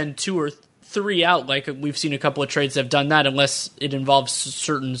going to send 2 or 3 out, like we've seen a couple of trades that have done that, unless it involves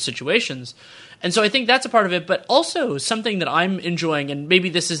certain situations. And so I think that's a part of it, but also something that I'm enjoying, and maybe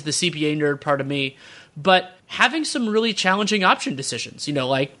this is the CPA nerd part of me, but having some really challenging option decisions,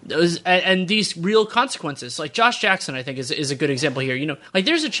 and these real consequences. Like Josh Jackson, I think, is a good example here. Like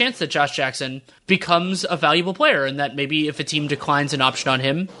there's a chance that Josh Jackson becomes a valuable player, and that maybe if a team declines an option on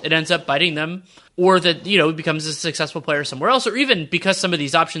him, it ends up biting them, or that, it becomes a successful player somewhere else, or even because some of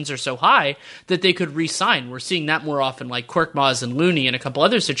these options are so high that they could re-sign. We're seeing that more often, like Korkmaz and Looney and a couple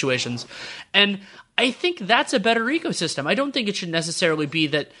other situations. And I think that's a better ecosystem. I don't think it should necessarily be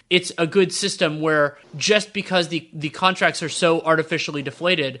that it's a good system where just because the contracts are so artificially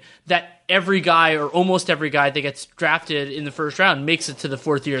deflated that every guy or almost every guy that gets drafted in the first round makes it to the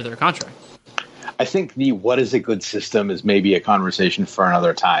 4th year of their contract. I think what is a good system is maybe a conversation for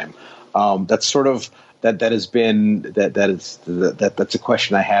another time. That's sort of that's a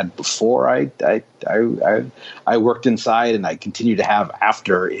question I had before I worked inside, and I continue to have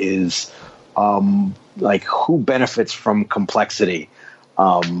after, is like who benefits from complexity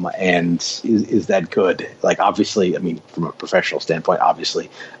And is that good? Like, obviously, I mean, from a professional standpoint, obviously,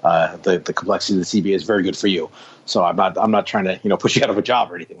 the complexity of the CBA is very good for you. So I'm not trying to push you out of a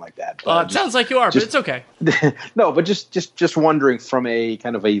job or anything like that. But it sounds like you are, but it's okay. No, but just wondering from a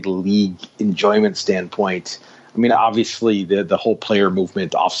kind of a league enjoyment standpoint. I mean, obviously, the whole player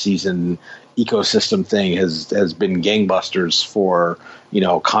movement off-season ecosystem thing has been gangbusters for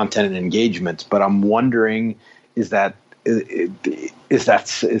content and engagement. But I'm wondering, is that a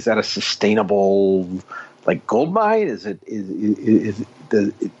sustainable like gold mine?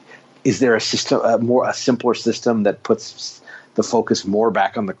 Is there a system, a simpler system that puts the focus more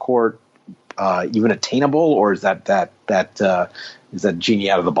back on the court, even attainable, or is that genie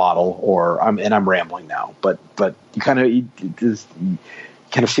out of the bottle? Or I'm rambling now, but you kind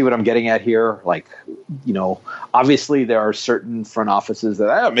of see what I'm getting at here. Like, obviously there are certain front offices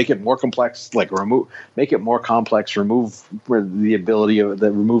that make it more complex, like make it more complex, remove the ability of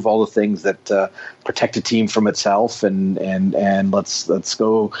remove all the things that protect a team from itself, and let's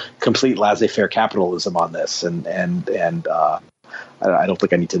go complete laissez-faire capitalism on this. And I don't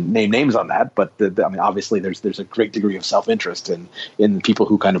think I need to name names on that, but I mean, obviously there's a great degree of self-interest in people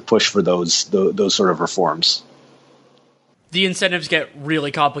who kind of push for those sort of reforms. The incentives get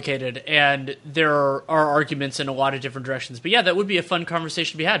really complicated, and there are arguments in a lot of different directions. But yeah, that would be a fun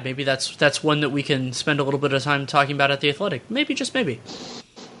conversation to be had. Maybe that's one that we can spend a little bit of time talking about at The Athletic. Maybe, just maybe.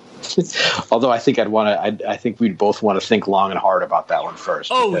 Although I think I think we'd both want to think long and hard about that one first.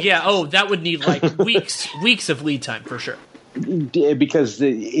 Oh yeah, that would need like weeks of lead time for sure. Because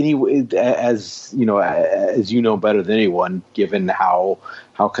as you know better than anyone, given how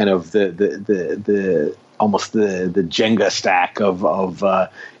kind of the almost the Jenga stack of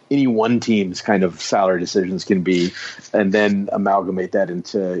any one team's kind of salary decisions can be, and then amalgamate that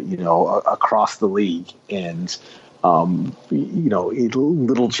into across the league, and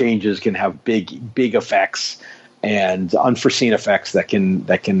little changes can have big effects and unforeseen effects that can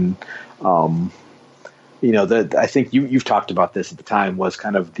I think you've talked about this at the time, was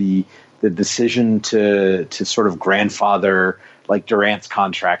kind of the decision to sort of grandfather like Durant's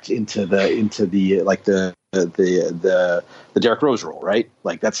contract into the Derrick Rose rule, right?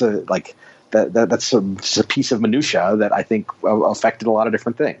 Like that's a piece of minutia that I think affected a lot of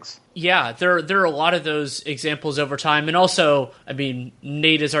different things. Yeah, there are a lot of those examples over time, and also, I mean,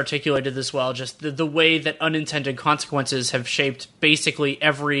 Nate has articulated this well. Just the way that unintended consequences have shaped basically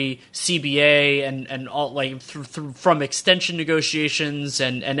every CBA and all, like from extension negotiations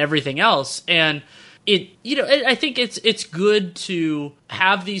and everything else. And I think it's good to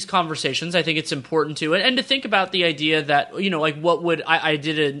have these conversations. I think it's important to, and to think about the idea that, like what would, I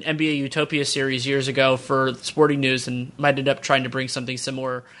did an NBA Utopia series years ago for Sporting News, and might end up trying to bring something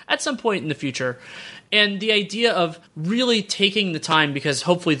similar at some point in the future. And the idea of really taking the time, because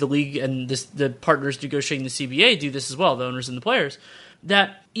hopefully the league and the partners negotiating the CBA do this as well, the owners and the players,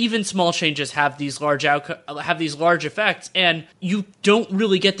 that even small changes have these large effects, and you don't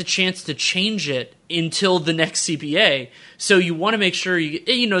really get the chance to change it until the next CBA. So you want to make sure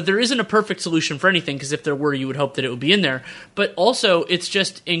there isn't a perfect solution for anything, because if there were, you would hope that it would be in there. But also, it's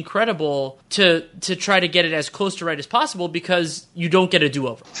just incredible to try to get it as close to right as possible, because you don't get a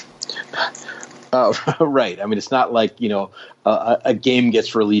do-over. Right. I mean, it's not like a game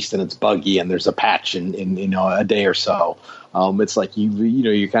gets released and it's buggy and there's a patch in a day or so. It's like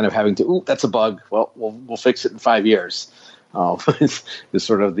you're kind of having to. That's a bug. Well, we'll fix it in 5 years. It's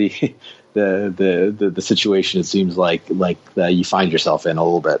sort of the situation. It seems like you find yourself in a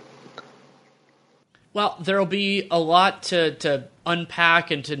little bit. Well, there'll be a lot to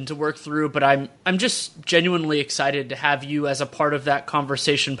unpack and to work through, but I'm just genuinely excited to have you as a part of that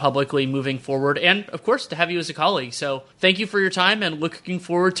conversation publicly moving forward, and of course to have you as a colleague. So thank you for your time, and looking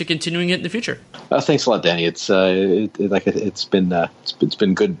forward to continuing it in the future. Thanks a lot, Danny. It's been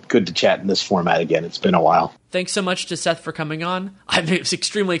good to chat in this format again. It's been a while. Thanks so much to Seth for coming on. I'm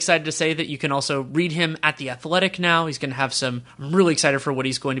extremely excited to say that you can also read him at The Athletic now. He's going to have I'm really excited for what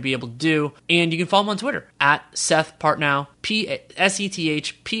he's going to be able to do. And you can follow him on Twitter at Seth Partnow,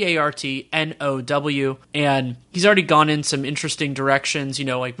 SethPartnow. And he's already gone in some interesting directions,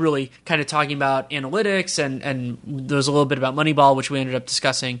 like really kind of talking about analytics, and there's a little bit about Moneyball, which we ended up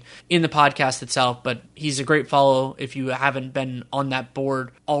discussing in the podcast itself. But he's a great follow if you haven't been on that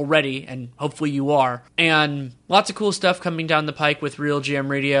board already, and hopefully you are. And lots of cool stuff coming down the pike with Real GM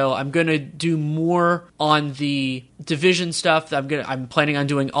Radio. I'm going to do more on the division stuff. I'm planning on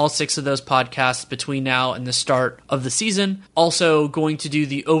doing all 6 of those podcasts between now and the start of the season. Also going to do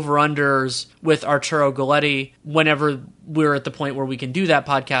the over-unders with Arturo Galletti whenever we're at the point where we can do that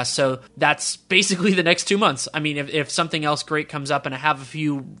podcast. So that's basically the next 2 months. I mean, if something else great comes up and I have a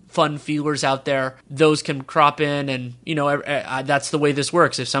few fun feelers out there, those can crop in, and that's the way this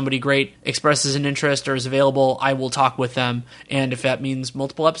works. If somebody great expresses an interest or is available, I will talk with them. And if that means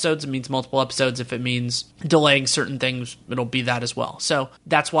multiple episodes, it means multiple episodes. If it means delaying certain things, it'll be that as well. So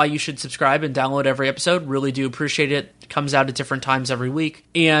that's why you should subscribe and download every episode. Really do appreciate it. It comes out at different times every week.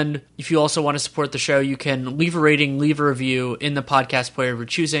 And if you also want to support the show, you can leave a rating, leave a review in the podcast player of your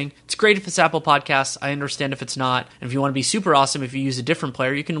choosing. It's great if it's Apple Podcasts. I understand if it's not. And if you want to be super awesome, if you use a different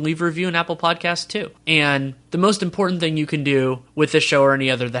player, you can leave a review in Apple Podcasts too. And the most important thing you can do with this show or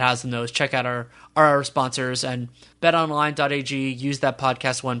any other that has them, though, is check out our sponsors and betonline.ag. Use that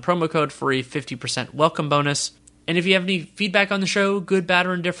podcast one promo code for a 50% welcome bonus. And if you have any feedback on the show, good, bad,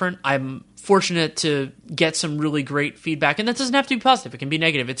 or indifferent, I'm fortunate to get some really great feedback. And that doesn't have to be positive. It can be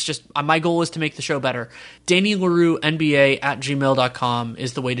negative. It's just my goal is to make the show better. DannyLaRueNBA@gmail.com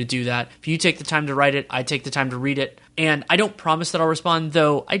is the way to do that. If you take the time to write it, I take the time to read it. And I don't promise that I'll respond,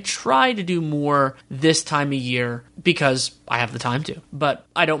 though I try to do more this time of year because I have the time to. But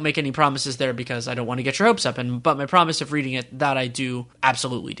I don't make any promises there because I don't want to get your hopes up. But my promise of reading it, that I do,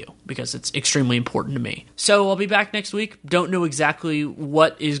 absolutely do, because it's extremely important to me. So I'll be back next week. Don't know exactly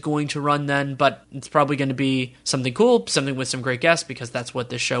what is going to run then, but it's probably going to be something cool, something with some great guests, because that's what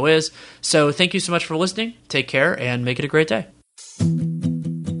this show is. So thank you so much for listening. Take care and make it a great day.